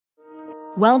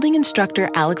Welding instructor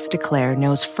Alex DeClaire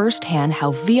knows firsthand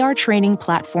how VR training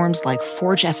platforms like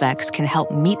ForgeFX can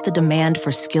help meet the demand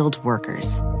for skilled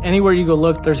workers. Anywhere you go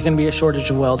look, there's going to be a shortage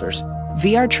of welders.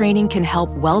 VR training can help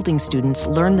welding students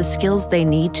learn the skills they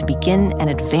need to begin and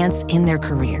advance in their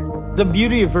career. The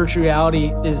beauty of virtual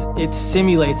reality is it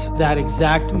simulates that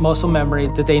exact muscle memory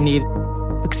that they need.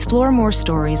 Explore more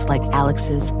stories like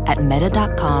Alex's at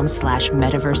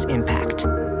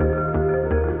meta.com/metaverseimpact.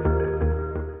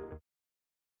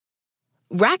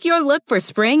 Rack your look for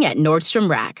spring at Nordstrom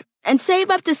Rack and save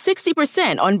up to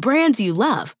 60% on brands you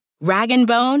love. Rag &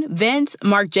 Bone, Vince,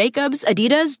 Marc Jacobs,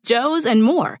 Adidas, Joe's, and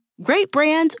more. Great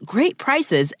brands, great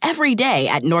prices every day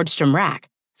at Nordstrom Rack.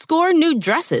 Score new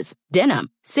dresses, denim,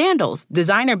 sandals,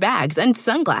 designer bags, and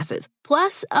sunglasses,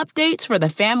 plus updates for the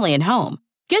family and home.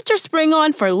 Get your spring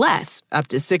on for less, up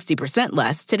to 60%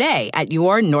 less, today at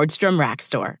your Nordstrom Rack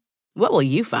store. What will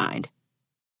you find?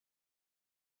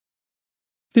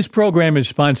 This program is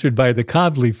sponsored by the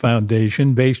Kavli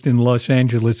Foundation, based in Los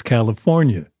Angeles,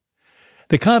 California.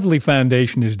 The Kavli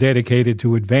Foundation is dedicated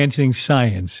to advancing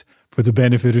science for the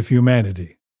benefit of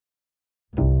humanity.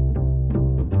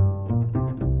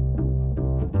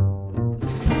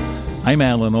 I'm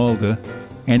Alan Alda,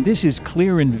 and this is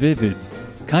Clear and Vivid,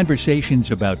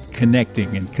 conversations about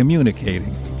connecting and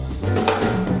communicating.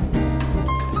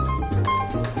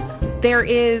 There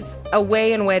is a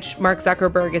way in which Mark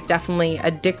Zuckerberg is definitely a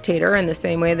dictator in the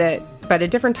same way but a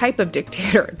different type of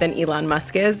dictator than Elon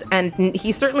Musk is. And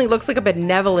he certainly looks like a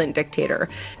benevolent dictator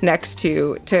next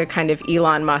to kind of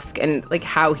Elon Musk and like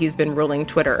how he's been ruling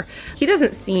Twitter. He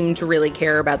doesn't seem to really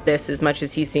care about this as much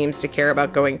as he seems to care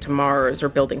about going to Mars or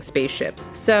building spaceships.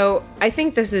 So I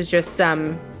think this is just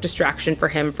some distraction for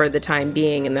him for the time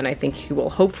being. And then I think he will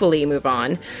hopefully move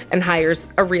on and hires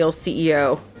a real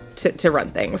CEO to run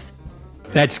things.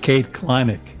 That's Kate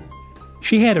Klonick.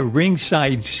 She had a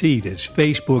ringside seat as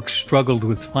Facebook struggled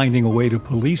with finding a way to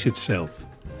police itself.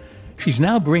 She's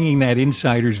now bringing that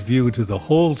insider's view to the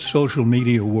whole social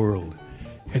media world,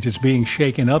 as it's being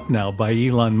shaken up now by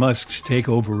Elon Musk's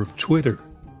takeover of Twitter.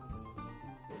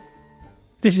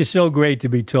 This is so great to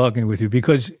be talking with you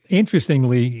because,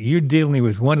 interestingly, you're dealing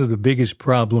with one of the biggest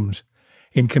problems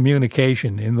in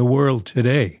communication in the world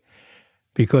today.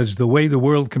 Because the way the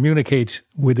world communicates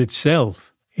with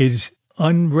itself is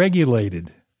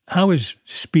unregulated. How is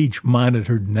speech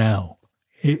monitored now,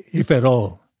 if at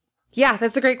all? Yeah,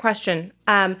 that's a great question.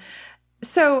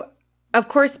 So, of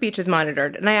course, speech is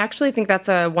monitored. And I actually think that's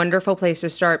a wonderful place to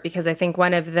start because I think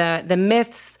one of the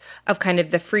myths of kind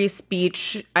of the free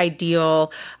speech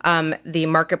ideal, the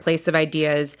marketplace of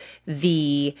ideas,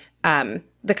 the kind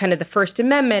of the First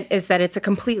Amendment is that it's a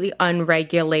completely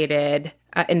unregulated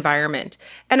environment.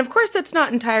 And of course, that's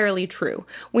not entirely true.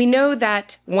 We know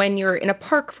that when you're in a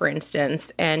park, for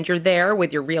instance, and you're there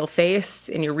with your real face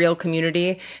in your real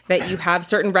community, that you have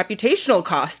certain reputational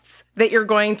costs that you're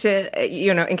going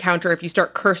to, encounter if you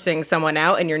start cursing someone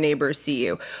out and your neighbors see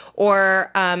you. Or,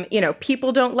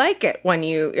 people don't like it when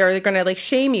they're going to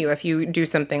shame you if you do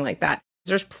something like that.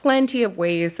 There's plenty of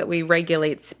ways that we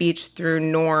regulate speech through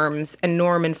norms and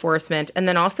norm enforcement, and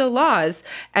then also laws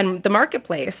and the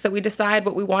marketplace that we decide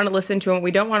what we want to listen to and what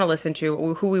we don't want to listen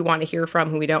to, who we want to hear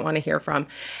from, who we don't want to hear from.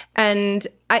 And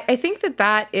I think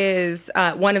that is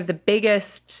one of the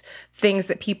biggest things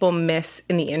that people miss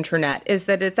in the internet is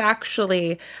that it's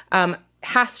actually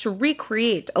has to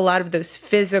recreate a lot of those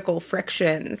physical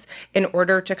frictions in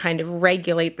order to kind of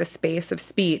regulate the space of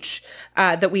speech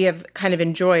that we have kind of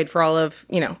enjoyed for all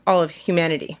of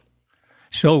humanity.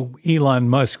 So Elon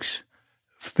Musk's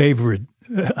favorite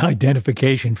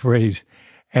identification phrase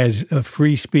as a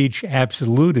free speech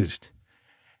absolutist,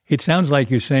 it sounds like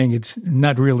you're saying it's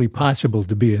not really possible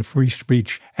to be a free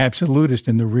speech absolutist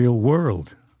in the real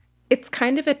world. It's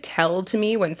kind of a tell to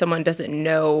me when someone doesn't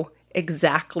know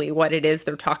exactly what it is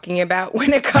they're talking about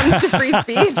when it comes to free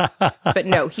speech. But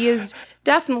no, he is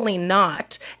definitely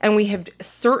not. And we have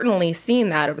certainly seen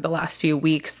that over the last few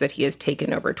weeks that he has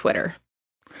taken over Twitter.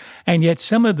 And yet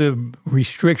some of the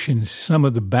restrictions, some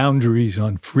of the boundaries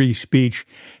on free speech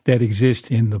that exist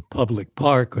in the public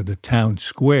park or the town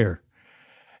square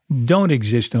don't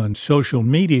exist on social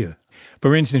media.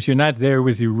 For instance, you're not there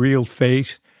with your real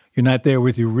face. You're not there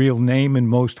with your real name in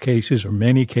most cases or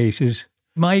many cases.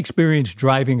 My experience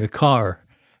driving a car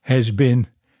has been,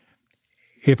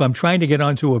 if I'm trying to get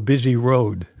onto a busy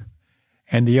road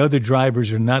and the other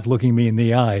drivers are not looking me in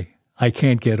the eye, I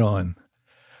can't get on.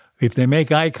 If they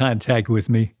make eye contact with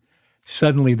me,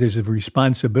 suddenly there's a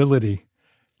responsibility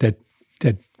that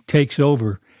takes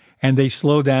over, and they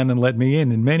slow down and let me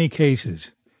in many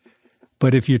cases.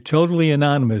 But if you're totally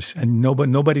anonymous and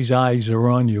nobody's eyes are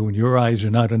on you and your eyes are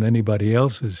not on anybody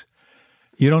else's,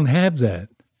 you don't have that.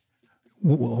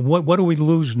 What do we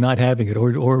lose not having it,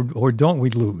 or don't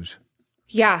we lose?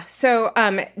 Yeah. So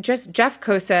just Jeff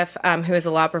Kosif, who is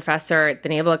a law professor at the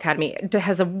Naval Academy,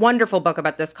 has a wonderful book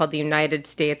about this called The United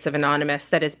States of Anonymous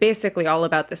that is basically all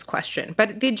about this question.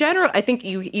 But I think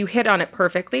you hit on it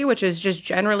perfectly, which is just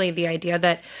generally the idea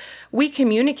that we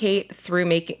communicate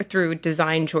through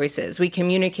design choices. We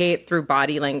communicate through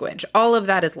body language. All of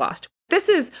that is lost. This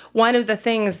is one of the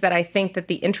things that I think that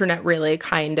the internet really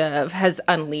kind of has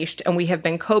unleashed, and we have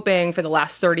been coping for the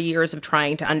last 30 years of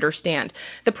trying to understand.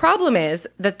 The problem is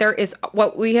that there is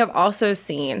what we have also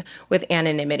seen with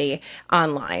anonymity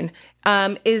online,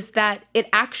 is that it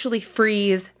actually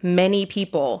frees many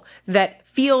people that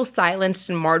feel silenced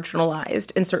and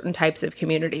marginalized in certain types of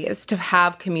communities to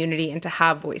have community and to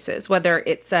have voices, whether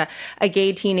it's a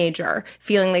gay teenager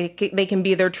feeling like they can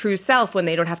be their true self when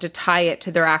they don't have to tie it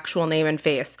to their actual name and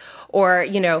face, or,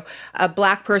 a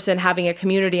Black person having a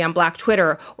community on Black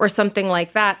Twitter or something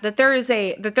like that, that there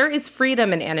is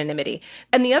freedom in anonymity.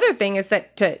 And the other thing is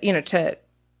that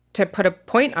to put a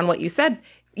point on what you said,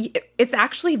 it's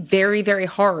actually very, very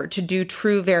hard to do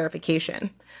true verification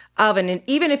of, and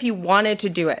even if you wanted to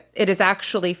do it, it is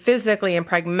actually physically and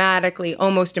pragmatically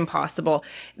almost impossible.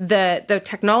 The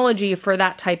technology for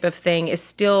that type of thing is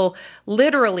still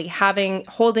literally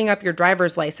holding up your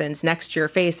driver's license next to your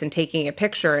face and taking a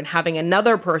picture and having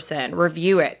another person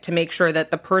review it to make sure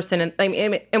that the person,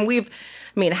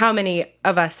 how many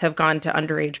of us have gone to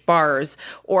underage bars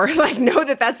or know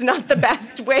that that's not the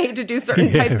best way to do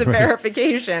certain types of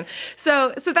verification.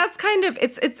 So that's kind of,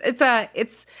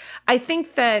 I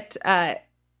think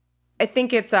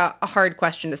it's a hard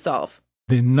question to solve.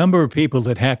 The number of people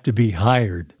that have to be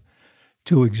hired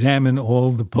to examine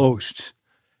all the posts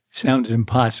sounds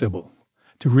impossible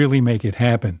to really make it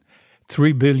happen.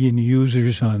 3 billion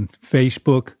users on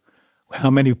Facebook. How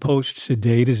many posts a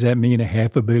day does that mean?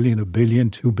 500 million, 1 billion,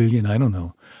 2 billion? I don't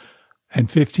know.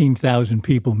 And 15,000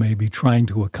 people may be trying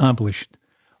to accomplish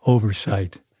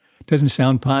oversight. It doesn't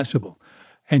sound possible.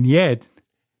 And yet,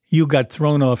 you got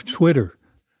thrown off Twitter.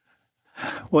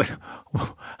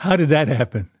 How did that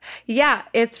happen? Yeah,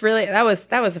 it's really, that was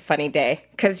a funny day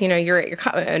because, you're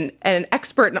an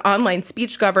expert in online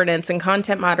speech governance and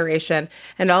content moderation.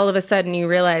 And all of a sudden you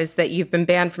realize that you've been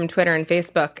banned from Twitter and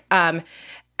Facebook.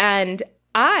 And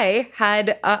I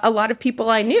had a lot of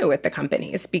people I knew at the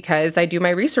companies because I do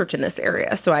my research in this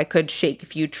area. So I could shake a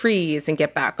few trees and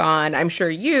get back on. I'm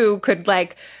sure you could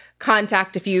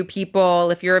contact a few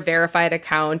people if you're a verified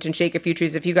account and shake a few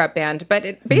trees if you got banned. But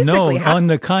it basically on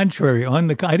the contrary,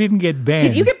 I didn't get banned.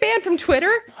 Did you get banned from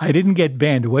Twitter? I didn't get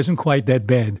banned. It wasn't quite that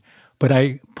bad. But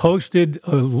I posted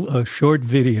a short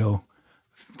video,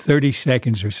 30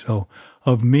 seconds or so,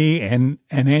 of me and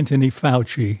Anthony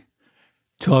Fauci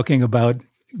talking about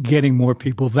getting more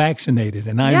people vaccinated.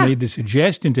 And I made the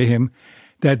suggestion to him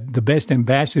that the best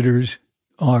ambassadors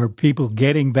are people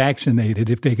getting vaccinated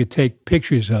if they could take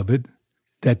pictures of it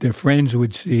that their friends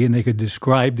would see and they could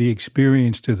describe the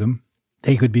experience to them.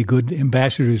 They could be good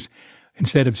ambassadors.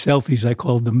 Instead of selfies, I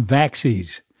called them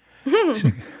vaxies.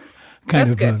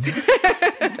 Kind of a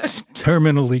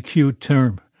terminally cute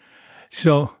term.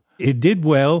 So it did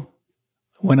well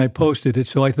when I posted it.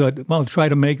 So I thought, well, I'll try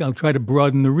to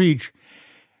broaden the reach.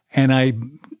 And I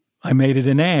made it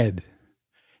an ad.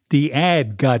 The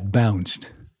ad got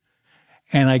bounced.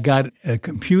 And I got a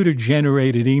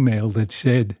computer-generated email that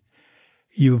said,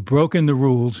 you've broken the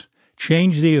rules,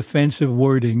 change the offensive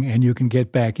wording, and you can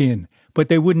get back in. But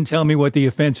they wouldn't tell me what the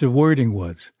offensive wording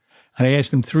was. And I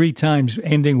asked them 3 times,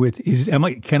 ending with,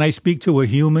 can I speak to a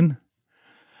human?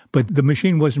 But the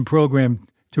machine wasn't programmed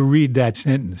to read that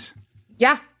sentence.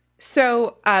 Yeah.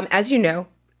 So, as you know,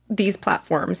 these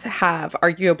platforms have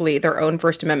arguably their own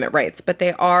First Amendment rights, but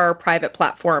they are private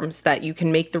platforms that you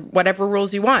can make whatever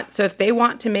rules you want. So if they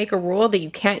want to make a rule that you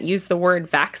can't use the word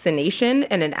vaccination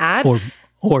in an ad,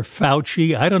 or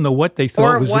Fauci, I don't know what they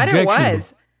thought was objectionable. Or what it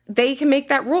was, they can make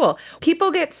that rule.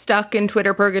 People get stuck in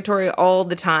Twitter purgatory all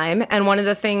the time. And one of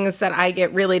the things that I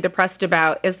get really depressed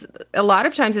about is a lot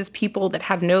of times it's people that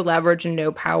have no leverage and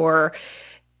no power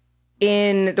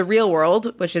in the real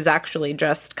world, which is actually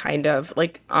just kind of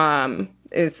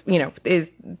is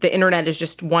the internet is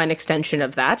just one extension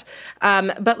of that.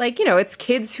 But it's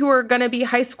kids who are going to be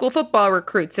high school football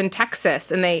recruits in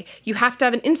Texas, and you have to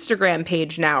have an Instagram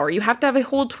page now, or you have to have a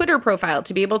whole Twitter profile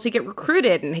to be able to get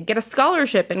recruited and get a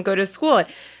scholarship and go to school.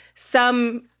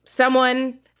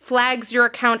 Someone flags your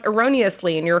account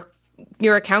erroneously, and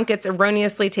your account gets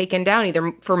erroneously taken down,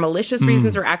 either for malicious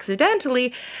reasons or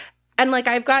accidentally. And like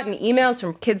I've gotten emails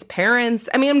from kids' parents.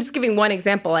 I mean, I'm just giving one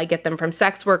example. I get them from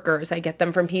sex workers. I get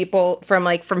them from people from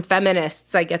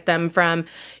feminists. I get them from,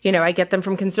 I get them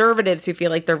from conservatives who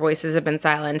feel like their voices have been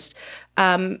silenced.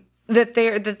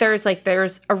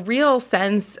 There's a real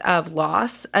sense of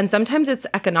loss, and sometimes it's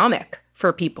economic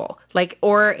for people,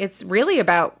 or it's really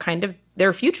about kind of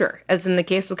their future, as in the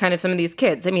case with kind of some of these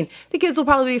kids. I mean, the kids will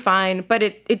probably be fine, but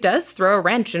it does throw a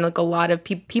wrench, and a lot of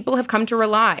people have come to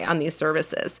rely on these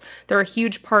services. They're a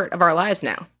huge part of our lives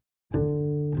now.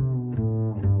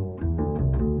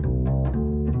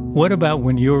 What about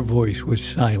when your voice was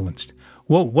silenced?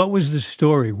 What was the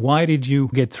story? Why did you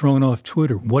get thrown off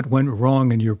Twitter? What went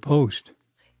wrong in your post?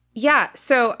 Yeah,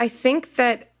 so I think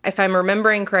that if I'm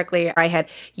remembering correctly, I had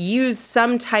used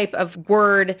some type of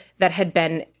word that had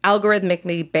been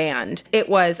algorithmically banned. It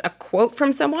was a quote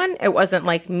from someone. It wasn't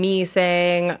like me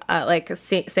saying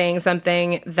saying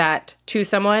something that to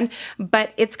someone.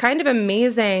 But it's kind of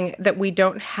amazing that we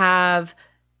don't have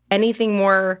anything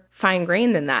more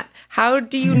fine-grained than that. How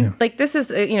do you,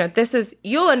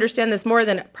 you'll understand this more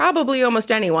than probably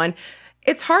almost anyone.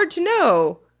 It's hard to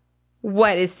know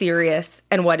what is serious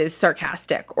and what is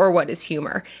sarcastic or what is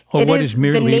humor. Or what is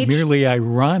merely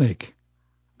ironic.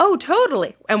 Oh,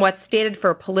 totally. And what's stated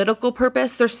for a political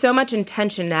purpose. There's so much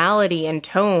intentionality and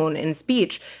tone in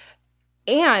speech.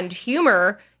 And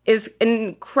humor is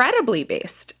incredibly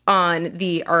based on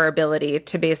our ability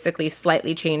to basically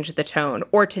slightly change the tone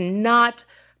or to not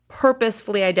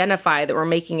purposefully identify that we're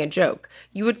making a joke.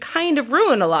 You would kind of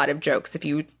ruin a lot of jokes if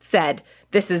you said,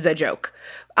 this is a joke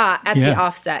at the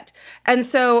offset. And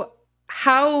so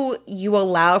how you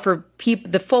allow for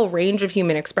the full range of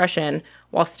human expression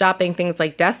while stopping things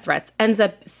like death threats ends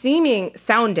up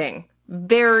sounding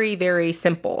very, very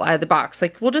simple out of the box.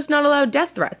 Like, we'll just not allow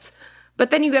death threats.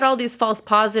 But then you get all these false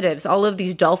positives, all of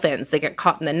these dolphins that get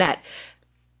caught in the net.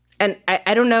 And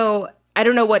I don't know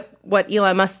what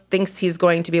Elon Musk thinks he's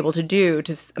going to be able to do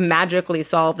to magically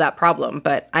solve that problem,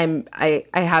 but I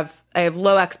have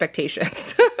low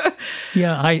expectations.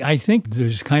 Yeah, I think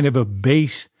there's kind of a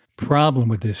base problem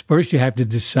with this. First, you have to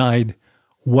decide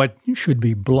what should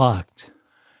be blocked.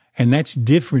 And that's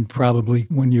different probably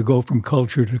when you go from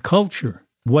culture to culture.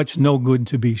 What's no good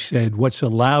to be said, what's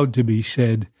allowed to be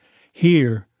said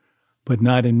here, but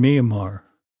not in Myanmar.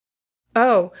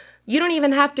 Oh, you don't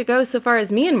even have to go so far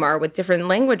as Myanmar with different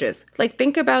languages. Like,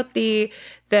 think about the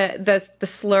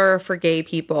slur for gay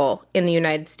people in the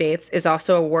United States is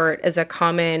also a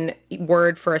common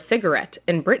word for a cigarette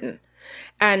in Britain.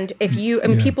 And if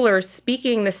people are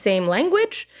speaking the same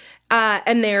language,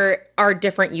 and there are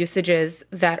different usages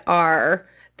that are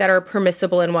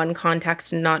permissible in one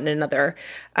context and not in another.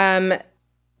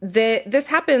 This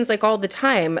happens like all the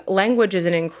time. Language is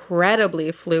an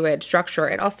incredibly fluid structure.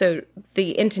 It also,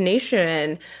 the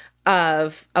intonation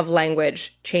of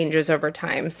language changes over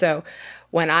time. So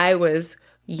when I was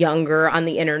younger on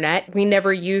the internet, we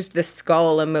never used the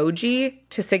skull emoji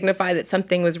to signify that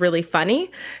something was really funny.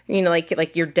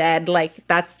 Like you're dead. Like,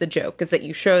 that's the joke, is that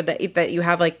you show that you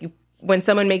have when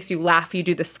someone makes you laugh, you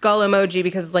do the skull emoji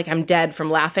because it's like, I'm dead from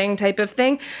laughing type of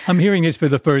thing. I'm hearing this for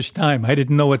the first time. I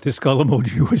didn't know what the skull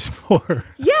emoji was for.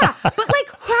 Yeah, but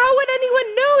how would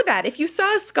anyone know that? If you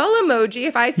saw a skull emoji,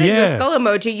 if I said the skull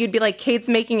emoji, you'd be like, Kate's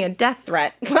making a death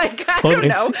threat. I don't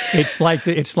know. It's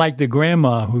like the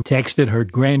grandma who texted her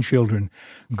grandchildren,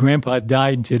 Grandpa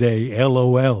died today,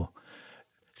 LOL,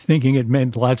 thinking it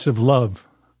meant lots of love.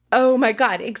 Oh my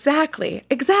God, exactly.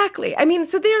 I mean,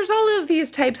 so there's all of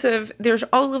these types of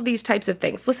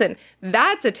things. Listen,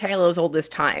 that's a tale as old as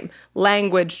time.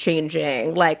 Language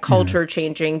changing, culture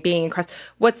changing, being across.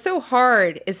 What's so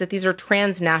hard is that these are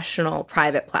transnational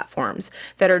private platforms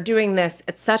that are doing this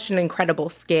at such an incredible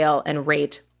scale and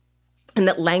rate. And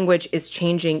that language is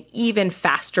changing even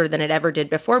faster than it ever did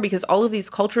before, because all of these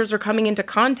cultures are coming into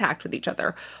contact with each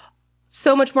other.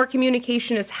 So much more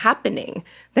communication is happening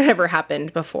than ever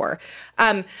happened before.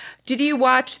 Did you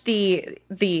watch the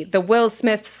Will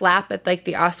Smith slap at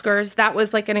the Oscars? That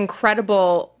was an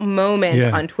incredible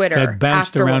moment on Twitter. That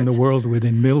bounced around the world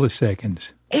within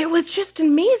milliseconds. It was just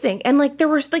amazing. And there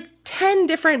were 10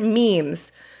 different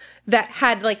memes that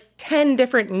had 10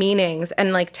 different meanings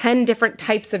and 10 different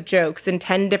types of jokes in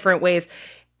 10 different ways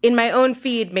in my own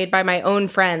feed, made by my own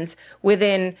friends,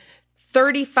 within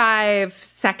 35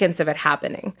 seconds of it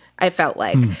happening, I felt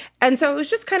like. And so it was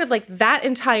just kind of that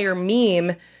entire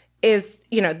meme is,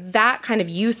 that kind of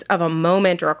use of a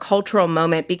moment or a cultural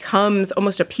moment becomes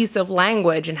almost a piece of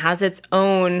language and has its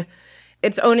own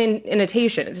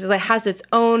annotation. It has its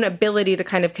own ability to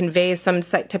kind of convey some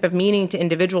type of meaning to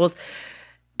individuals.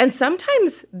 And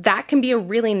sometimes that can be a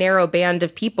really narrow band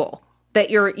of people. that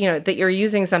you're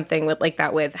using something like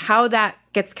that with, how that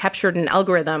gets captured in an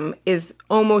algorithm is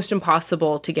almost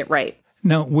impossible to get right.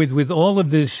 Now, with all of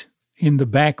this in the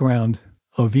background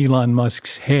of Elon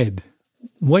Musk's head,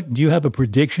 do you have a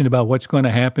prediction about what's going to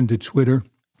happen to Twitter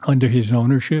under his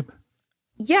ownership?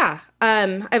 Yeah,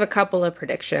 I have a couple of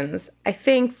predictions. I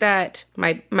think that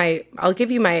I'll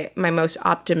give you my most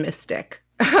optimistic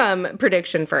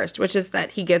prediction first, which is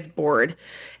that he gets bored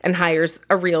and hires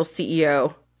a real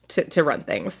CEO to run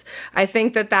things. I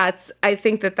think that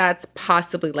that's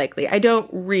possibly likely. I don't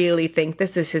really think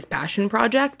this is his passion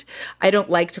project. I don't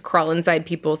like to crawl inside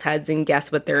people's heads and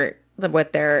guess what their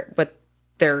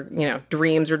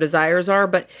dreams or desires are,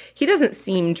 but he doesn't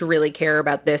seem to really care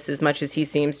about this as much as he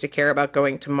seems to care about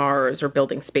going to Mars or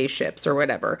building spaceships or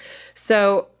whatever.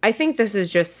 So I think this is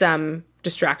just some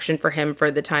distraction for him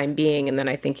for the time being, and then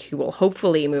I think he will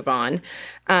hopefully move on.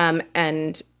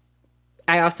 And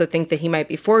I also think that he might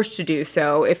be forced to do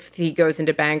so if he goes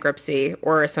into bankruptcy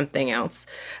or something else,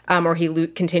 or he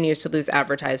continues to lose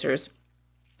advertisers.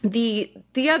 The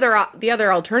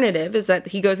other alternative is that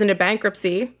he goes into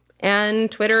bankruptcy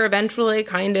and Twitter eventually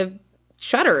kind of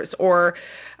shutters, or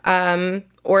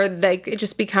like it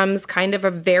just becomes kind of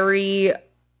a very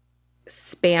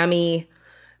spammy,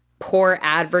 poor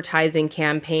advertising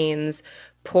campaigns,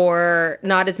 poor,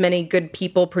 not as many good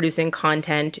people producing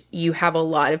content. You have a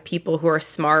lot of people who are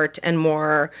smart and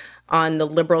more on the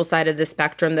liberal side of the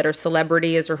spectrum that are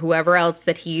celebrities or whoever else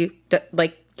that he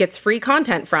gets free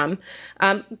content from,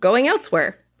 going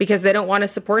elsewhere because they don't want to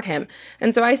support him.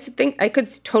 And so I think I could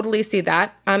totally see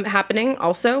that happening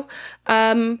also.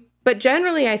 But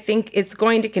generally, I think it's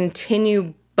going to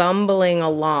continue bumbling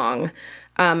along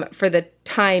for the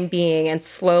time being, and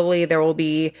slowly there will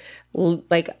be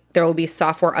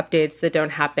software updates that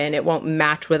don't happen. It won't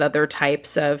match with other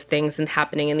types of things and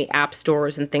happening in the app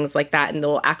stores and things like that. And there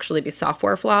will actually be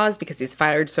software flaws because he's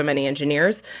fired so many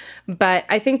engineers. But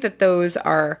I think that those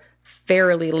are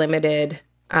fairly limited.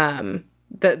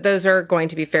 Those are going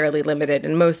to be fairly limited.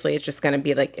 And mostly it's just going to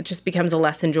be it just becomes a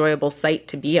less enjoyable site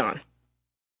to be on.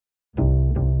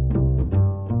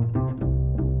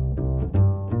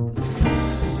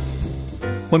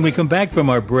 When we come back from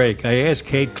our break, I ask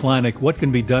Kate Klonick what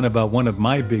can be done about one of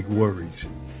my big worries,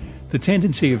 the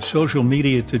tendency of social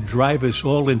media to drive us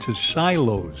all into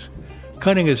silos,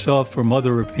 cutting us off from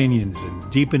other opinions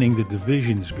and deepening the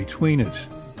divisions between us.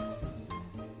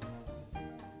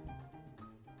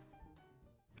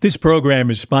 This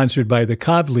program is sponsored by the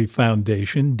Kavli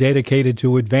Foundation, dedicated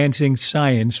to advancing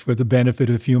science for the benefit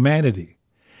of humanity.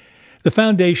 The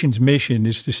Foundation's mission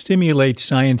is to stimulate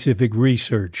scientific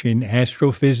research in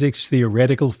astrophysics,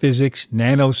 theoretical physics,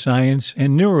 nanoscience,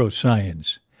 and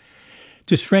neuroscience,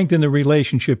 to strengthen the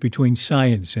relationship between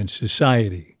science and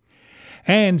society,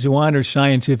 and to honor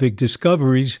scientific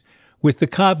discoveries with the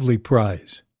Kavli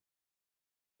Prize.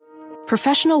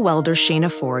 Professional welder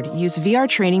Shayna Ford used VR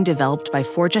training developed by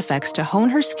ForgeFX to hone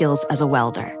her skills as a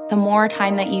welder. The more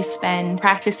time that you spend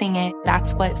practicing it,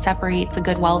 that's what separates a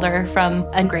good welder from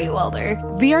a great welder.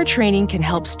 VR training can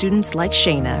help students like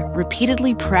Shayna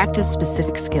repeatedly practice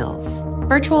specific skills.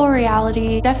 Virtual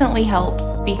reality definitely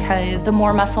helps because the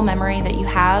more muscle memory that you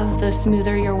have, the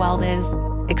smoother your weld is.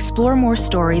 Explore more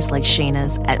stories like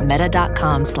Shayna's at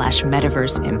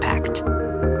meta.com/metaverseimpact.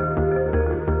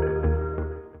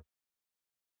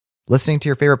 Listening to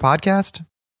your favorite podcast?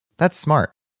 That's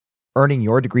smart. Earning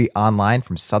your degree online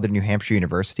from Southern New Hampshire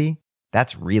University?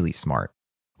 That's really smart.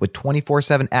 With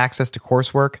 24/7 access to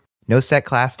coursework, no set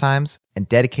class times, and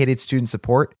dedicated student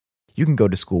support, you can go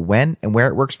to school when and where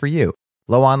it works for you.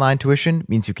 Low online tuition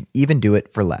means you can even do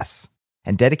it for less.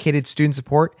 And dedicated student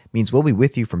support means we'll be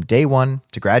with you from day one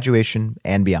to graduation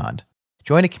and beyond.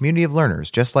 Join a community of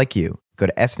learners just like you. Go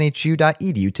to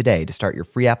snhu.edu today to start your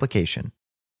free application.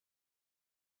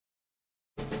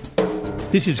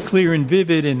 This is Clear and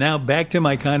Vivid, and now back to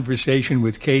my conversation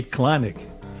with Kate Klonick.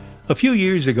 A few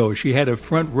years ago, she had a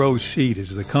front row seat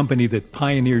as the company that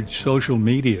pioneered social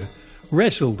media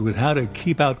wrestled with how to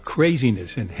keep out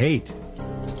craziness and hate.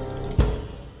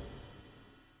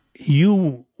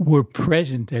 You were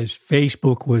present as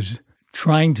Facebook was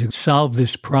trying to solve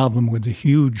this problem with a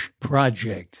huge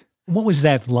project. What was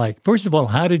that like? First of all,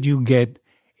 how did you get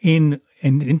in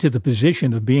and into the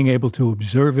position of being able to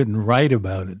observe it and write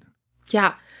about it?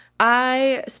 Yeah.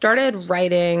 I started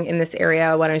writing in this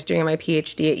area when I was doing my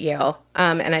PhD at Yale,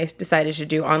 and I decided to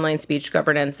do online speech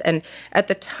governance. And at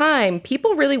the time,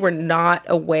 people really were not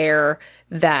aware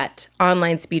that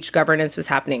online speech governance was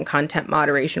happening, content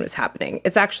moderation was happening.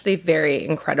 It's actually very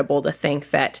incredible to think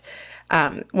that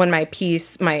when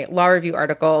my law review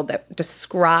article that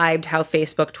described how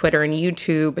Facebook, Twitter, and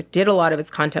YouTube did a lot of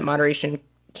its content moderation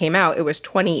came out, it was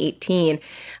 2018.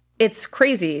 It's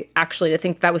crazy, actually, to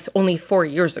think that was only 4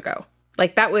 years ago.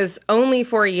 Like, that was only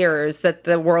 4 years that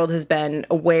the world has been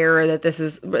aware that this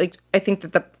is, like, I think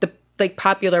that the like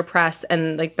popular press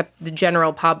and like the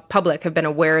general public have been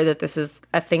aware that this is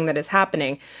a thing that is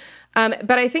happening.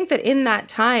 But I think that in that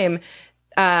time,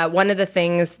 one of the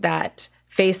things that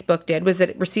Facebook did was that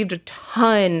it received a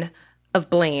ton of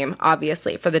blame,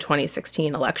 obviously, for the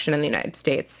 2016 election in the United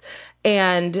States.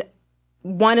 And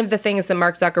one of the things that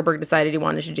Mark Zuckerberg decided he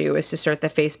wanted to do is to start the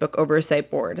Facebook Oversight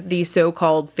Board, the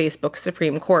so-called Facebook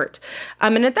Supreme Court.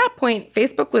 And at that point,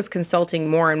 Facebook was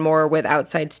consulting more and more with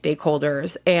outside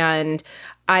stakeholders. And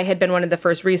I had been one of the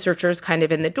first researchers kind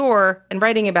of in the door and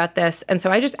writing about this. And so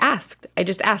I just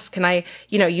asked, can I,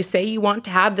 you say you want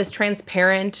to have this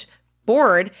transparent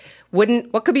board.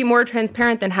 What could be more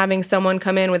transparent than having someone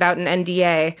come in without an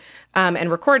NDA and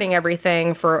recording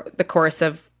everything for the course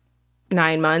of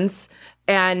 9 months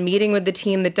and meeting with the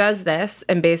team that does this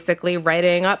and basically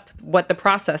writing up what the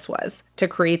process was to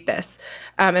create this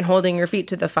and holding your feet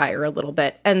to the fire a little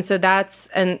bit. And so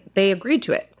and they agreed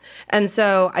to it. And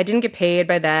so I didn't get paid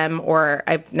by them, or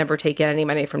I've never taken any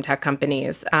money from tech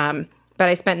companies. But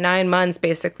I spent 9 months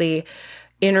basically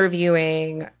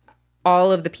interviewing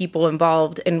all of the people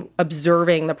involved in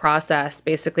observing the process,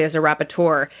 basically as a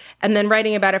rapporteur, and then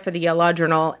writing about it for the Yale Law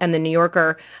Journal and the New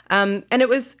Yorker. And it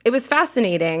was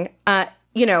fascinating.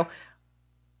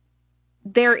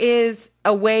 There is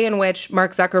a way in which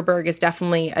Mark Zuckerberg is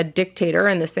definitely a dictator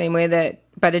in the same way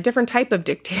but a different type of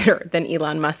dictator than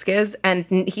Elon Musk is. And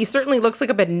he certainly looks like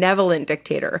a benevolent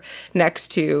dictator next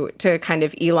to kind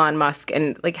of Elon Musk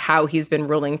and like how he's been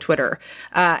ruling Twitter.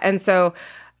 And so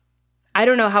I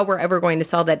don't know how we're ever going to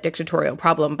solve that dictatorial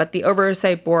problem, but the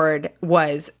Oversight Board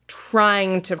was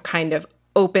trying to kind of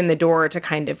open the door to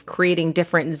kind of creating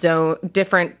different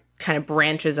kind of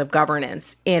branches of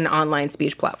governance in online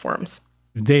speech platforms.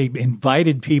 They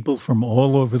invited people from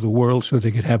all over the world so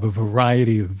they could have a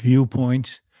variety of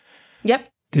viewpoints.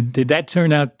 Yep. Did that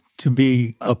turn out to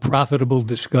be a profitable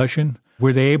discussion?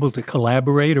 Were they able to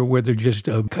collaborate, or were there just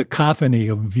a cacophony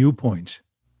of viewpoints?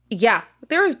 Yeah,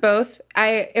 there was both.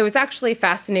 It was actually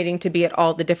fascinating to be at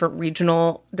all the different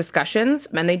regional discussions,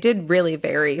 and they did really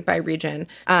vary by region.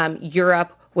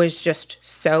 Europe was just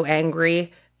so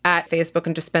angry at Facebook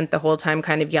and just spent the whole time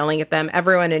kind of yelling at them.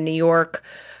 Everyone in New York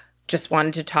just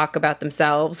wanted to talk about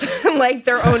themselves and like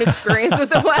their own experience with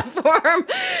the platform.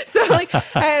 So like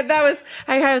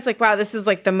I was like, wow, this is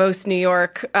like the most New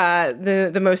York,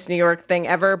 the most New York thing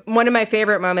ever. One of my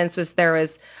favorite moments was there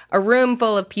was a room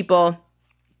full of people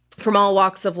from all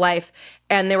walks of life,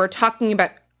 and they were talking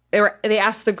about, they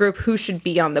asked the group who should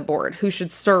be on the board, who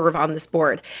should serve on this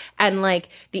board. And like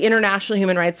the international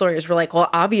human rights lawyers were like, well,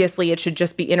 obviously it should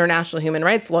just be international human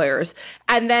rights lawyers.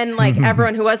 And then like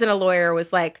everyone who wasn't a lawyer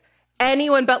was like,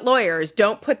 anyone but lawyers,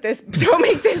 don't make this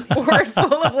board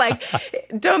full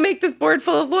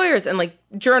of lawyers. And like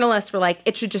journalists were like,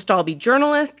 it should just all be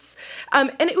journalists.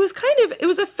 And it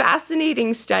was a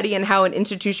fascinating study in how an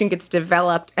institution gets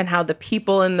developed and how the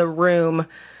people in the room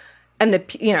and the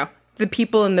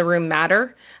people in the room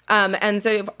matter. And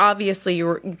so obviously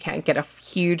you can't get a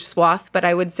huge swath, but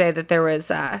I would say that there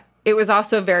was, it was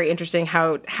also very interesting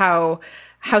how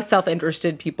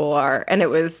self-interested people are. And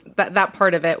it was that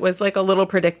part of it was like a little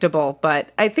predictable, but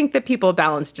I think that people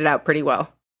balanced it out pretty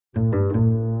well.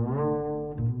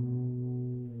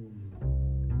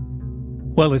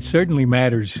 Well, it certainly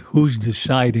matters who's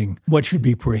deciding what should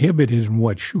be prohibited and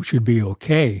what should be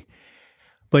okay.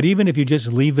 But even if you just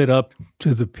leave it up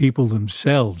to the people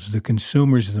themselves, the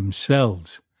consumers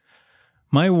themselves,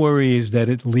 my worry is that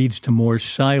it leads to more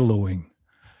siloing,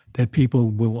 that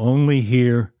people will only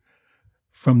hear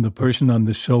from the person on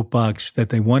the soapbox that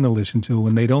they want to listen to,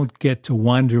 and they don't get to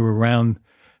wander around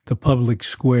the public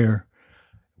square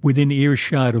within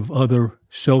earshot of other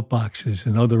soapboxes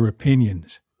and other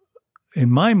opinions.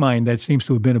 In my mind, that seems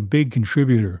to have been a big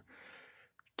contributor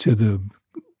to the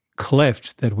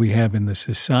cleft that we have in the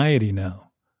society now.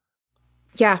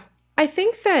 Yeah, I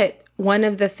think that one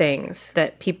of the things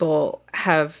that people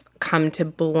have come to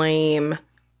blame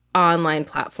online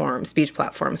platforms, speech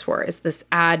platforms for, is this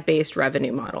ad-based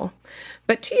revenue model.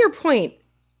 But to your point,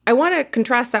 I want to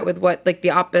contrast that with what like the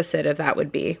opposite of that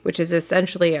would be, which is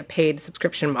essentially a paid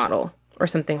subscription model or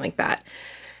something like that.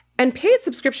 And paid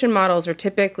subscription models are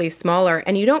typically smaller,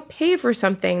 and you don't pay for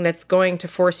something that's going to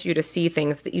force you to see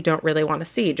things that you don't really want to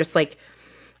see. Just like,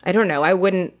 I don't know, I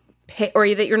wouldn't pay, or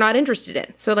that you're not interested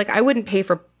in. So like, I wouldn't pay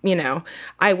for,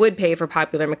 I would pay for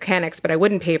Popular Mechanics, but I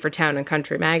wouldn't pay for Town and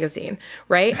Country magazine,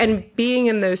 right? And being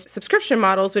in those subscription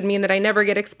models would mean that I never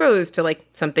get exposed to like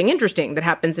something interesting that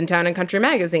happens in Town and Country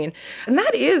magazine. And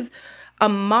that is a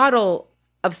model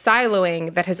of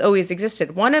siloing that has always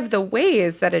existed. One of the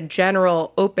ways that a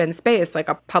general open space, like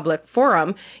a public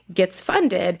forum, gets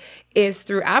funded is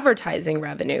through advertising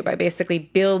revenue, by basically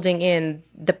building in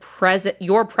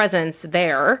your presence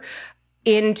there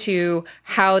into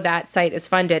how that site is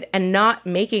funded and not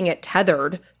making it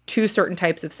tethered to certain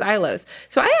types of silos.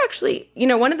 So I actually,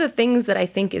 one of the things that I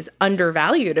think is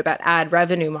undervalued about ad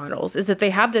revenue models is that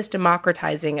they have this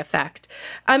democratizing effect.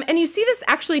 And you see this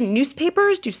actually,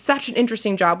 newspapers do such an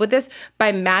interesting job with this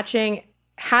by matching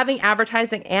having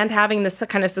advertising and having this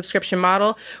kind of subscription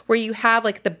model where you have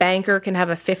like the banker can have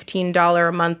a $15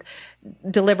 a month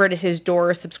delivered at his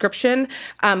door subscription.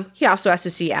 He also has to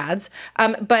see ads.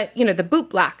 But, the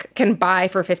bootblack can buy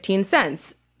for 15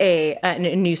 cents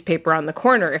a newspaper on the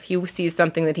corner if he sees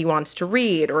something that he wants to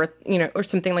read or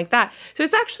something like that. So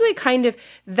it's actually kind of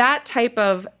that type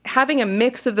of having a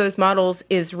mix of those models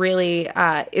is really,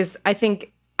 is I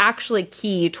think actually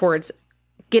key towards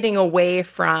getting away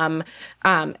from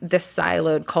this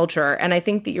siloed culture. And I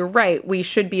think that you're right. We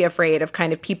should be afraid of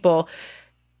kind of people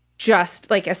just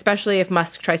like, especially if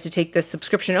Musk tries to take this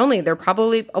subscription only, there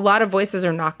probably a lot of voices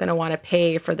are not going to want to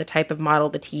pay for the type of model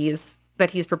that he's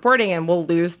purporting, and we'll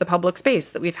lose the public space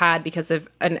that we've had because of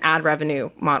an ad revenue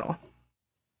model.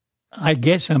 I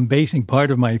guess I'm basing part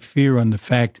of my fear on the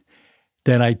fact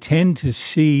that I tend to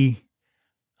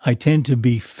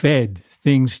be fed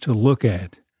things to look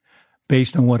at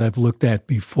based on what I've looked at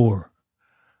before.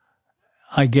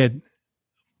 I get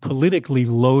politically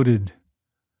loaded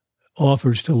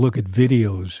offers to look at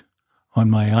videos on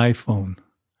my iPhone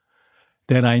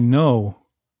that I know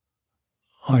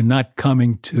are not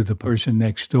coming to the person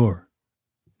next door.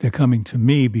 They're coming to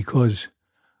me because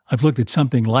I've looked at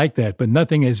something like that, but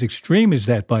nothing as extreme as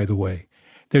that, by the way.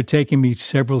 They're taking me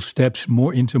several steps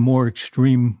more into more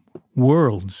extreme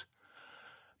worlds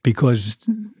because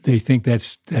they think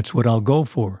that's what I'll go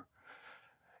for.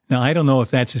 Now, I don't know if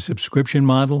that's a subscription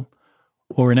model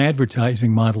or an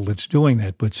advertising model that's doing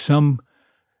that, but some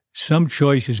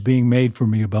choice is being made for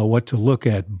me about what to look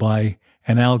at by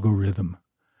an algorithm.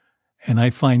 And I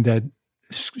find that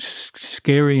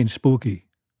scary and spooky.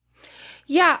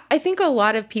 Yeah, I think a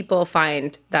lot of people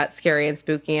find that scary and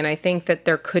spooky. And I think that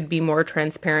there could be more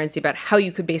transparency about how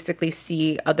you could basically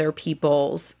see other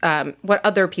people's, what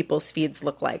other people's feeds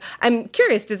look like. I'm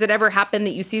curious, does it ever happen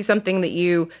that you see something that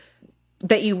you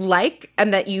like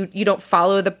and that you don't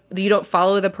follow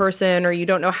the person, or you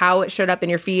don't know how it showed up in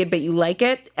your feed, but you like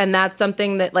it, and that's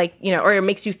something that or it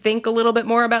makes you think a little bit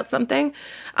more about something,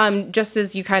 just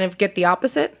as you kind of get the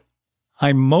opposite?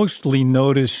 I mostly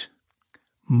notice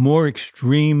more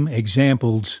extreme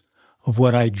examples of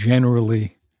what I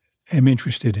generally am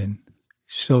interested in,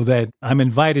 so that I'm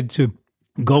invited to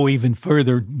go even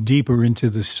further, deeper into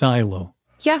the silo.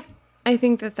 Yeah, I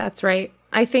think that that's right.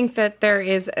 I think that there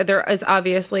is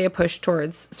obviously a push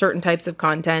towards certain types of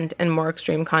content and more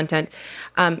extreme content.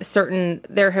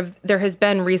 There has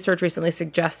been research recently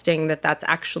suggesting that that's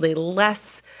actually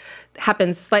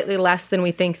happens slightly less than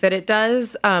we think that it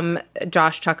does.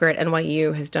 Josh Tucker at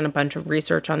NYU has done a bunch of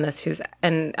research on this,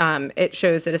 it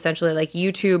shows that essentially like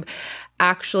YouTube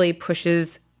actually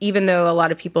pushes, even though a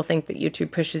lot of people think that YouTube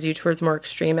pushes you towards more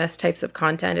extremist types of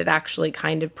content, it actually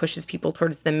kind of pushes people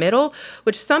towards the middle,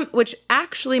 which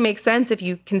actually makes sense if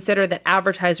you consider that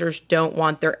advertisers don't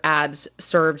want their ads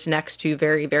served next to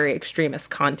very, very extremist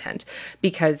content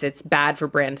because it's bad for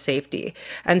brand safety.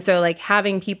 And so like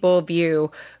having people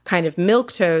view kind of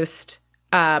milquetoast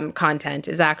content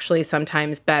is actually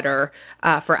sometimes better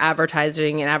for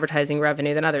advertising and advertising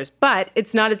revenue than others, but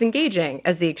it's not as engaging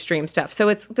as the extreme stuff. So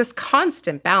it's this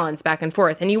constant balance back and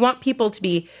forth, and you want people to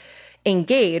be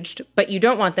engaged, but you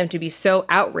don't want them to be so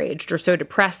outraged or so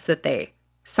depressed that they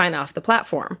sign off the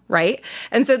platform, right?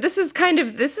 And so this is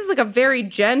like a very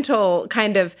gentle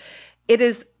kind of, it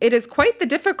is quite the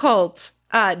difficult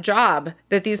job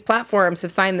that these platforms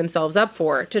have signed themselves up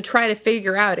for, to try to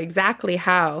figure out exactly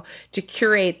how to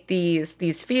curate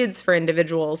these feeds for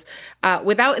individuals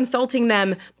without insulting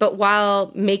them, but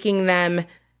while making them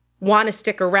want to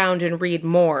stick around and read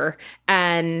more.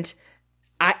 And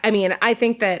I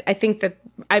think that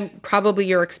I'm probably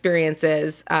your experience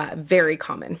is very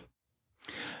common.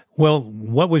 Well,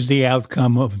 what was the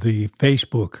outcome of the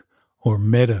Facebook or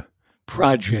Meta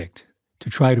project to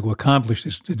try to accomplish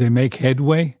this? Did they make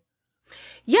headway?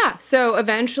 Yeah. So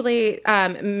eventually,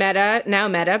 Meta,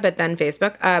 but then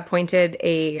Facebook, appointed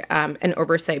an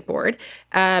oversight board,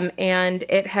 and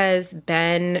it has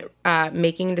been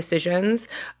making decisions.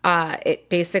 It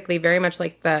basically, very much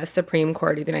like the Supreme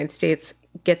Court of the United States,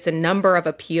 gets a number of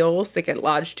appeals that get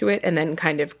lodged to it, and then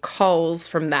kind of calls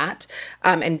from that,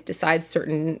 and decides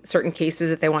certain cases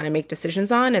that they want to make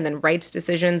decisions on, and then writes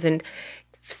decisions and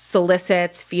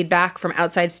solicits feedback from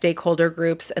outside stakeholder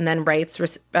groups, and then writes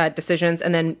decisions.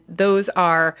 And then those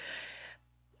are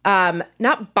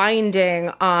not binding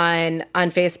on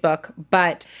Facebook,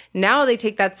 but now they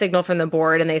take that signal from the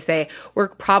board and they say, we're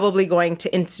probably going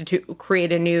to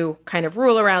create a new kind of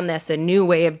rule around this, a new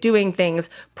way of doing things,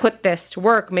 put this to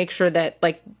work, make sure that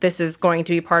like this is going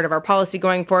to be part of our policy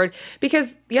going forward.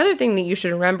 Because the other thing that you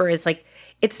should remember is like,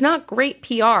 it's not great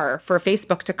PR for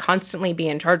Facebook to constantly be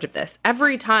in charge of this.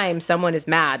 Every time someone is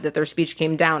mad that their speech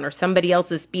came down or somebody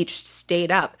else's speech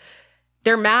stayed up,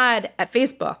 they're mad at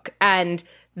Facebook. And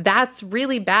that's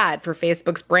really bad for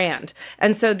Facebook's brand.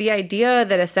 And so the idea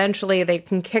that essentially they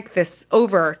can kick this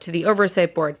over to the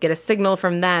oversight board, get a signal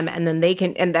from them, and then they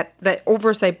can, and that the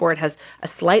oversight board has a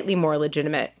slightly more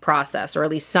legitimate process, or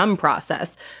at least some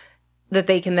process that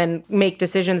they can then make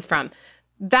decisions from.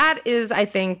 That is, I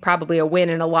think, probably a win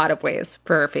in a lot of ways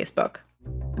for Facebook.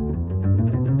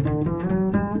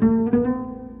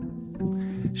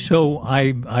 So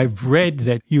I've read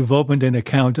that you've opened an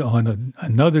account on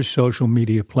another social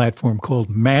media platform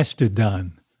called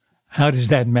Mastodon. How does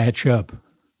that match up?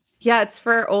 Yeah, it's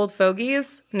for old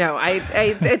fogies. No,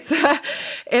 it's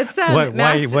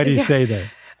why do you say that?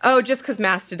 Oh, just because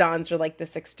mastodons are like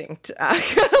this extinct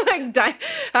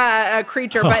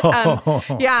creature, but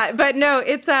yeah, but no,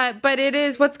 but it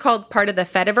is what's called part of the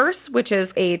Fediverse, which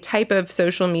is a type of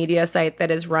social media site that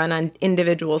is run on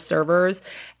individual servers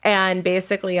and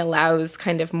basically allows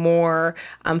kind of more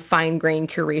fine-grained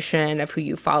curation of who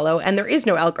you follow. And there is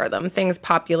no algorithm; things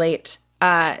populate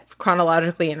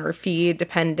chronologically in her feed,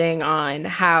 depending on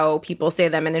how people say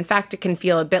them. And in fact, it can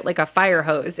feel a bit like a fire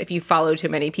hose if you follow too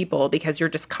many people, because you're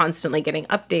just constantly getting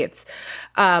updates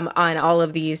on all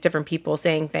of these different people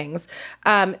saying things.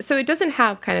 So it doesn't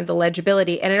have kind of the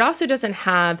legibility, and it also doesn't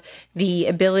have the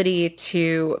ability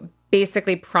to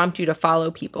basically prompt you to follow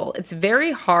people. It's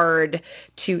very hard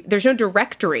there's no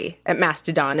directory at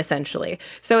Mastodon, essentially.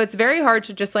 So it's very hard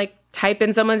to just like type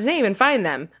in someone's name and find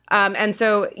them. And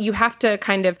so you have to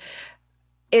kind of,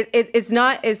 it's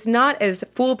not as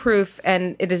foolproof,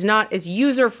 and it is not as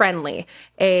user-friendly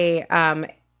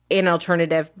an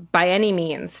alternative by any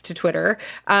means to Twitter.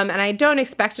 And I don't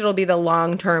expect it'll be the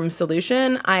long-term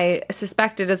solution. I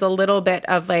suspect it is a little bit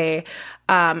of a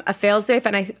fail-safe.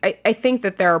 And I think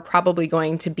that there are probably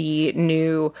going to be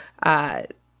new,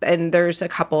 and there's a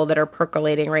couple that are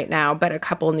percolating right now, but a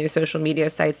couple new social media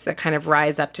sites that kind of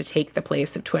rise up to take the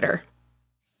place of Twitter.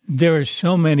 There are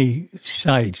so many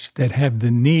sites that have the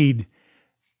need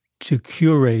to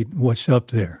curate what's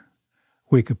up there.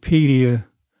 Wikipedia, a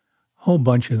whole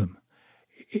bunch of them.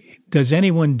 Does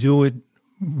anyone do it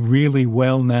really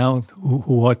well now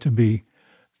who ought to be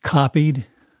copied?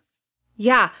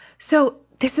 Yeah. So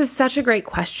this is such a great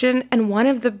question. And one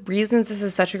of the reasons this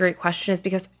is such a great question is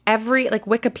because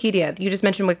Wikipedia, you just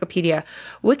mentioned Wikipedia.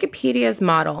 Wikipedia's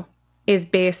model is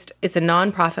it's a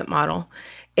nonprofit model.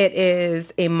 It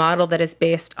is a model that is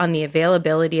based on the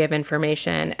availability of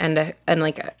information and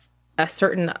a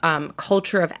certain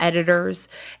culture of editors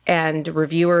and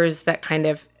reviewers that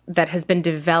has been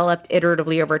developed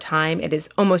iteratively over time. It is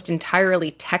almost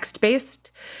entirely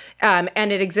text-based, and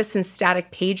it exists in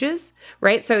static pages,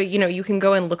 right? So, you can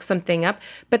go and look something up,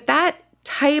 but that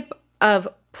type of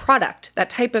product, that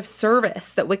type of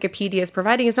service that Wikipedia is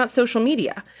providing is not social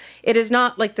media. It is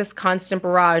not like this constant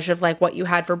barrage of like what you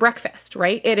had for breakfast,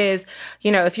 right? It is,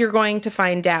 if you're going to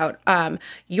find out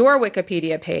your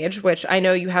Wikipedia page, which I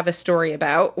know you have a story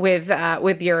about with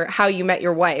your how you met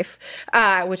your wife,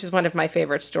 which is one of my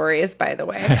favorite stories, by the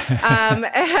way,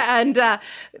 and that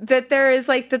there is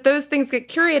that those things get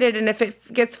curated, and if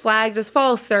it gets flagged as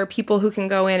false, there are people who can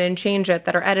go in and change it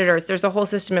that are editors. There's a whole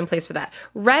system in place for that.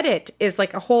 Reddit is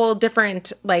like a whole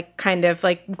different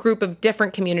group of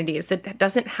different communities that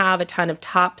doesn't have a ton of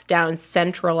top-down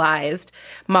centralized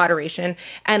moderation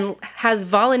and has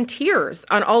volunteers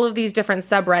on all of these different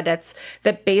subreddits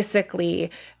that basically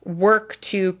work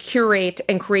to curate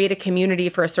and create a community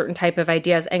for a certain type of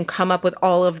ideas and come up with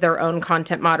all of their own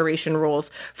content moderation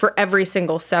rules for every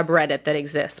single subreddit that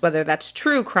exists, whether that's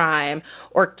true crime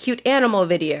or cute animal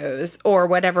videos or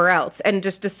whatever else, and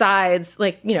just decides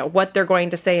what they're going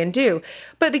to say and do.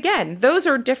 But again, those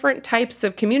are different types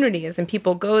of communities, and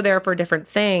people go there for different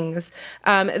things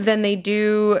than they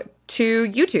do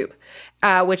to YouTube,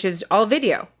 which is all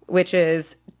video, which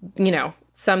is,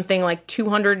 something like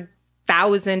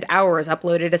 200,000 hours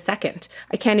uploaded a second.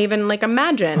 I can't even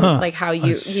imagine how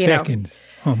you second.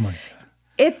 Oh my God.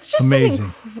 It's just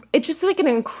amazing. It's just an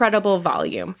incredible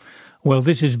volume. Well,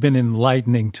 this has been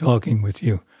enlightening talking with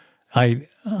you. I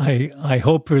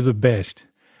hope for the best,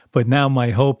 but now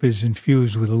my hope is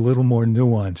infused with a little more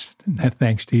nuance.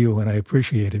 Thanks to you, and I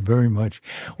appreciate it very much.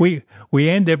 We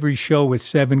end every show with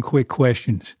 7 quick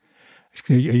questions.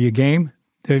 Are you game?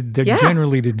 They're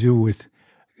generally to do with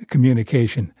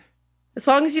communication. As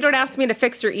long as you don't ask me to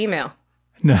fix your email.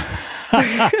 No.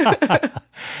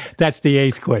 That's the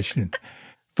 8th question.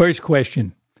 First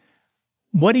question.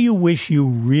 What do you wish you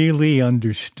really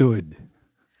understood?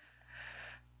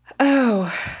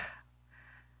 Oh,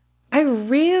 I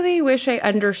really wish I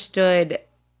understood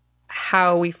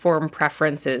how we form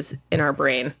preferences in our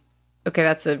brain. Okay,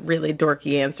 that's a really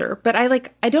dorky answer. But I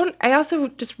also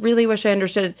just really wish I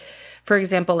understood, for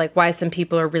example, why some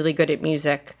people are really good at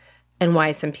music and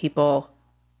why some people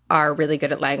are really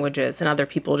good at languages and other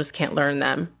people just can't learn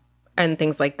them and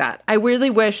things like that. I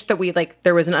really wish that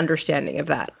there was an understanding of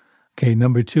that. Okay,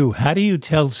 number 2, how do you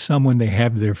tell someone they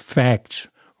have their facts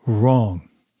wrong?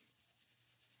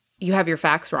 You have your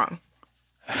facts wrong.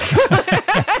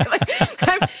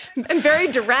 I'm very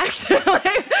direct.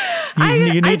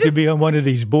 You need to be on one of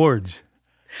these boards.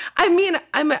 I mean,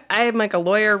 I'm a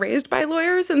lawyer raised by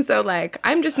lawyers, and so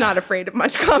I'm just not afraid of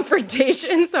much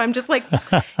confrontation. So I'm just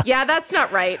yeah, that's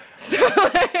not right. So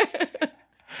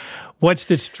What's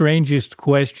the strangest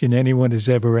question anyone has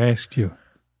ever asked you?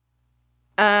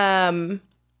 I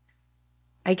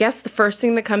guess the first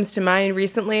thing that comes to mind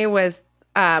recently was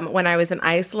when I was in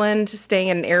Iceland, staying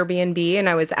in an Airbnb, and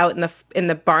I was out in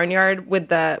the barnyard with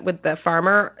the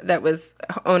farmer that was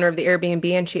owner of the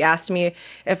Airbnb, and she asked me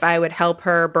if I would help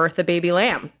her birth a baby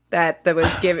lamb that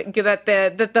was given that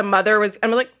the mother was. I'm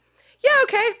like, yeah,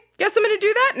 okay, guess I'm going to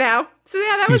do that now. So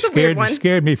yeah, that was a weird one. You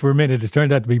scared me for a minute. It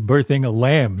turned out to be birthing a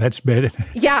lamb. That's better.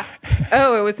 Yeah.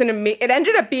 Oh, it was it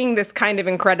ended up being this kind of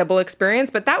incredible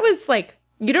experience, but that was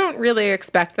you don't really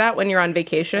expect that when you're on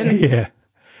vacation. Yeah.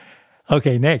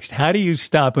 Okay, next. How do you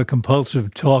stop a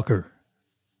compulsive talker?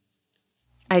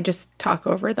 I just talk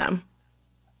over them.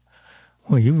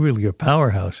 Well, you're really a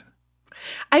powerhouse.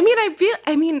 I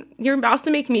mean, you're also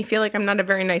making me feel like I'm not a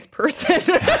very nice person.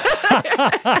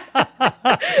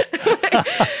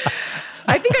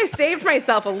 I think I saved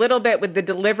myself a little bit with the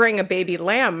delivering a baby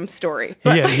lamb story.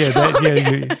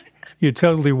 You're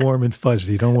totally warm and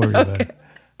fuzzy. Don't worry about it.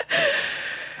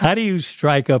 How do you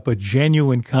strike up a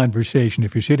genuine conversation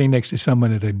if you're sitting next to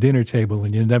someone at a dinner table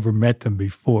and you never met them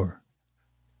before?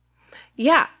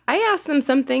 Yeah, I ask them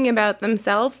something about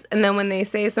themselves, and then when they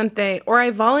say something, or I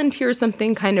volunteer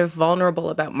something kind of vulnerable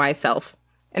about myself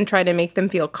and try to make them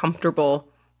feel comfortable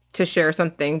to share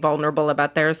something vulnerable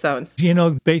about themselves.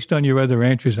 Based on your other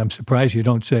answers, I'm surprised you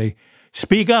don't say,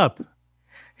 speak up.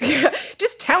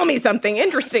 Just tell me something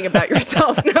interesting about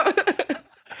yourself. No.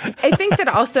 I think that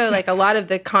also, a lot of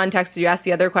the context you ask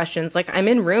the other questions, I'm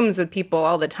in rooms with people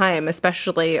all the time,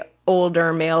 especially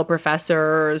older male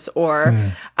professors or,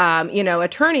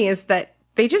 attorneys, that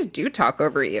they just do talk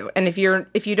over you. And if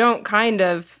you don't kind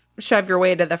of shove your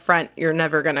way to the front, you're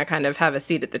never going to kind of have a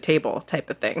seat at the table type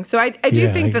of thing. So I do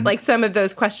think that some of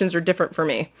those questions are different for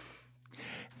me.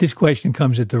 This question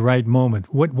comes at the right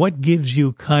moment. What gives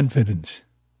you confidence?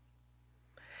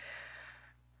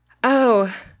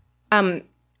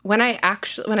 When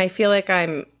I feel like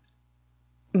I'm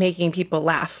making people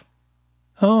laugh.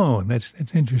 Oh, that's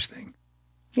interesting.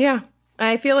 Yeah.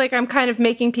 I feel like I'm kind of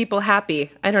making people happy.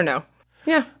 I don't know.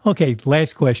 Yeah. Okay,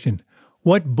 last question.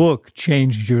 What book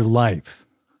changed your life?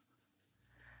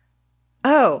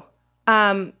 Oh,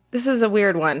 this is a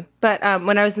weird one. But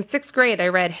when I was in 6th grade, I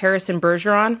read Harrison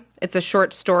Bergeron. It's a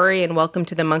short story in Welcome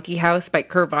to the Monkey House by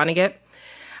Kurt Vonnegut.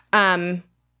 And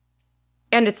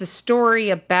it's a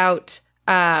story about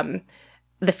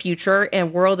the future and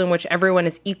a world in which everyone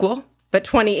is equal, but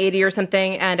 2080 or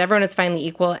something, and everyone is finally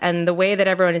equal. And the way that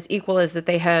everyone is equal is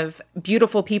that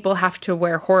beautiful people have to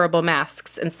wear horrible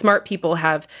masks, and smart people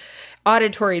have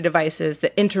auditory devices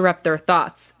that interrupt their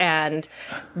thoughts, and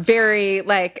very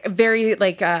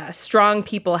strong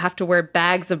people have to wear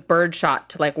bags of birdshot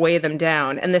to like weigh them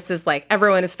down. And this is like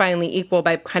everyone is finally equal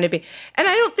by kind of being. And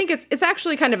I don't think it's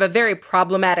actually kind of a very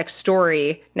problematic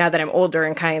story now that I'm older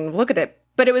and kind of look at it.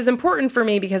 But it was important for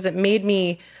me because it made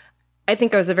me. I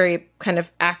think I was a very kind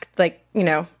of active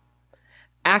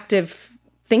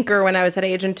thinker when I was that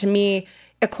age, and to me,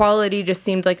 equality just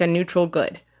seemed like a neutral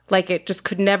good. Like it just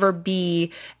could never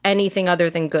be anything other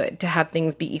than good to have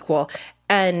things be equal.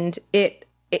 And it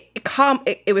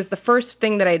was the first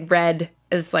thing that I'd read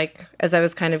as I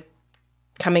was kind of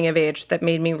coming of age that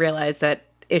made me realize that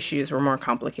issues were more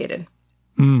complicated.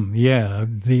 Yeah,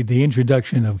 the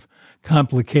introduction of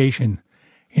complication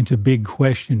into big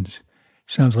questions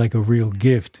sounds like a real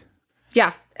gift.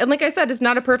 Yeah. And like I said, it's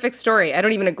not a perfect story. I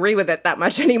don't even agree with it that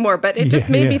much anymore, but it just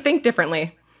made me think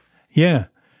differently. Yeah.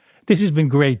 This has been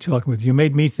great talking with you.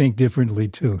 Made me think differently,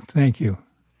 too. Thank you.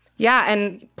 Yeah,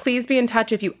 and please be in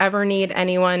touch if you ever need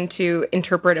anyone to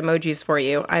interpret emojis for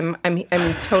you. I'm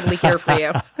totally here for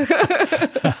you.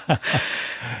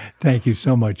 Thank you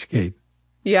so much, Kate.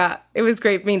 Yeah, it was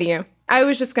great meeting you. I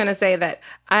was just going to say that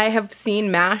I have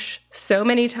seen MASH so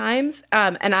many times,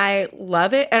 and I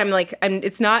love it. And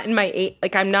it's not in my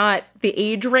I'm not the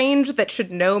age range that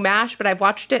should know MASH, but I've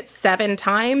watched it 7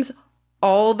 times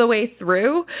all the way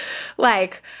through.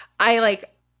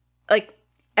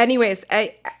 Anyways,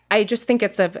 I just think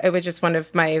it's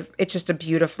just a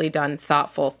beautifully done,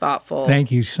 thoughtful.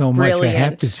 Thank you so much. Brilliant. I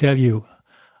have to tell you,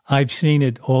 I've seen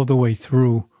it all the way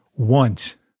through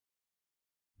once.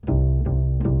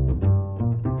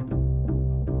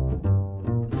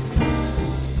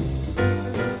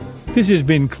 This has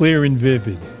been Clear and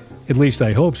Vivid. At least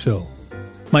I hope so.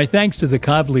 My thanks to the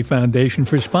Kavli Foundation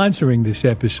for sponsoring this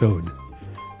episode.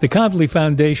 The Kavli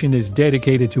Foundation is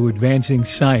dedicated to advancing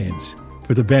science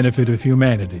for the benefit of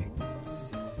humanity.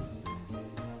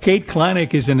 Kate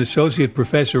Klonick is an associate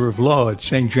professor of law at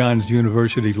St. John's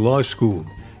University Law School.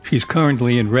 She's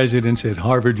currently in residence at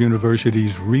Harvard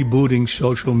University's Rebooting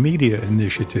Social Media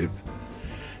Initiative.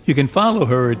 You can follow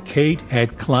her at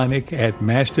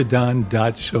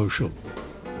kate@klonick@mastodon.social.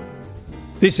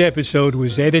 This episode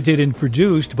was edited and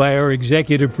produced by our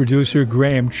executive producer,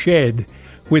 Graham Chedd,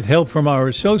 with help from our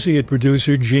associate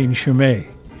producer, Jean Chimay.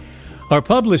 Our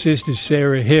publicist is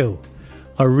Sarah Hill.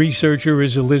 Our researcher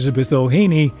is Elizabeth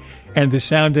O'Haney, and the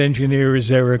sound engineer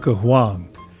is Erica Huang.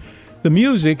 The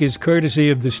music is courtesy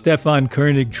of the Stefan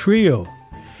Koenig Trio.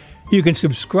 You can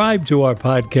subscribe to our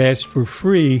podcast for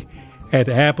free at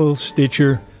Apple,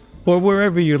 Stitcher, or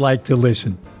wherever you like to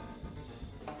listen.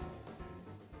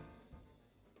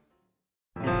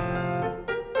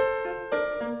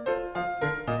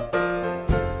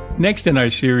 Next in our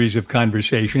series of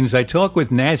conversations, I talk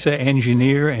with NASA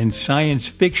engineer and science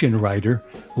fiction writer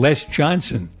Les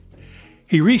Johnson.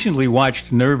 He recently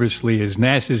watched nervously as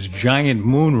NASA's giant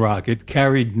moon rocket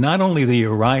carried not only the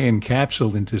Orion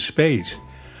capsule into space,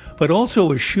 but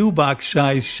also a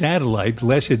shoebox-sized satellite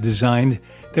Les had designed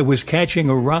that was catching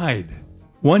a ride.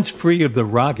 Once free of the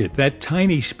rocket, that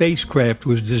tiny spacecraft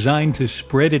was designed to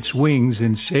spread its wings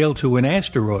and sail to an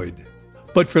asteroid.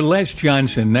 But for Les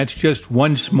Johnson, that's just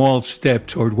one small step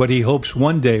toward what he hopes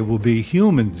one day will be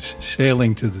humans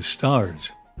sailing to the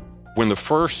stars. When the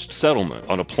first settlement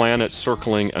on a planet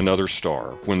circling another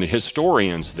star, when the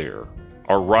historians there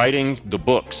are writing the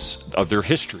books of their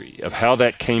history, of how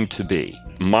that came to be,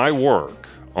 my work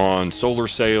on solar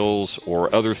sails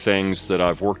or other things that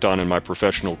I've worked on in my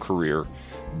professional career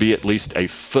be at least a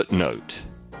footnote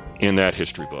in that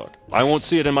history book. I won't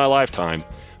see it in my lifetime,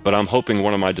 but I'm hoping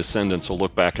one of my descendants will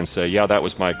look back and say, yeah, that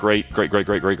was my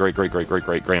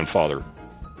great-great-great-great-great-great-great-great-great-grandfather.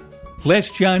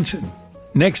 Les Johnson,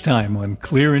 next time on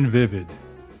Clear and Vivid.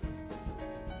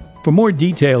 For more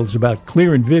details about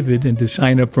Clear and Vivid and to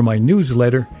sign up for my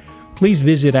newsletter, please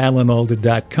visit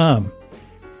alanalda.com.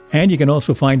 And you can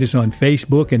also find us on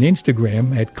Facebook and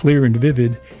Instagram at Clear and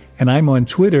Vivid, and I'm on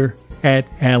Twitter at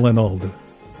Alan Alda.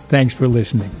 Thanks for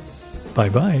listening.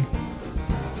 Bye-bye.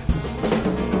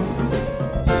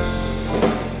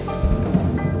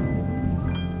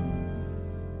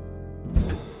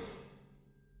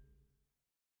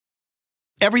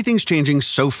 Everything's changing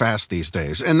so fast these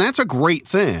days, and that's a great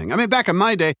thing. I mean, back in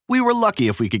my day, we were lucky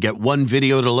if we could get one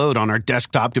video to load on our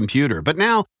desktop computer. But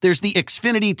now, there's the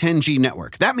Xfinity 10G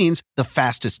network. That means the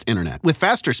fastest internet, with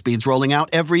faster speeds rolling out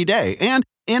every day, and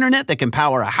internet that can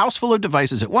power a house full of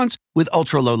devices at once with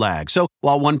ultra-low lag. So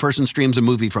while one person streams a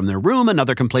movie from their room,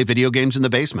 another can play video games in the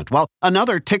basement, while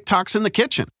another TikToks in the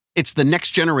kitchen. It's the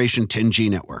next generation 10G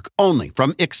network, only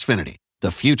from Xfinity.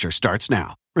 The future starts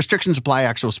now. Restrictions apply.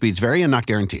 Actual speeds vary and not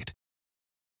guaranteed.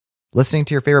 Listening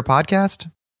to your favorite podcast?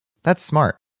 That's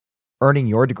smart. Earning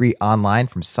your degree online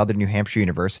from Southern New Hampshire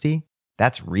University?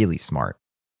 That's really smart.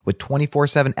 With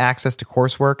 24/7 access to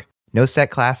coursework, no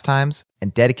set class times,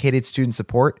 and dedicated student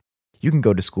support, you can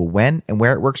go to school when and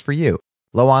where it works for you.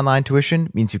 Low online tuition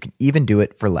means you can even do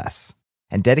it for less.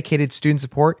 And dedicated student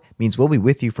support means we'll be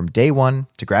with you from day one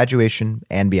to graduation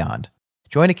and beyond.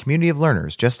 Join a community of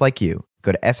learners just like you.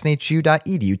 Go to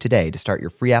snhu.edu today to start your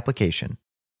free application.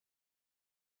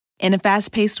 In a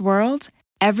fast-paced world,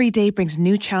 every day brings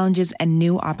new challenges and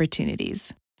new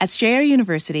opportunities. At Strayer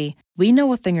University, we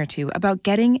know a thing or two about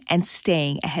getting and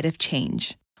staying ahead of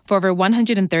change. For over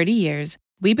 130 years,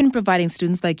 we've been providing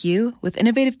students like you with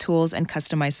innovative tools and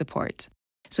customized support,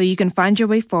 so you can find your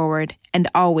way forward and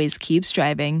always keep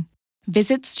striving.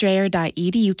 Visit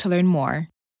strayer.edu to learn more.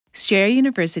 Strayer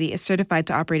University is certified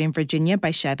to operate in Virginia by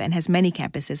Chev and has many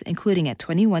campuses, including at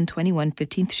 2121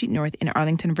 15th Street North in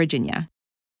Arlington, Virginia.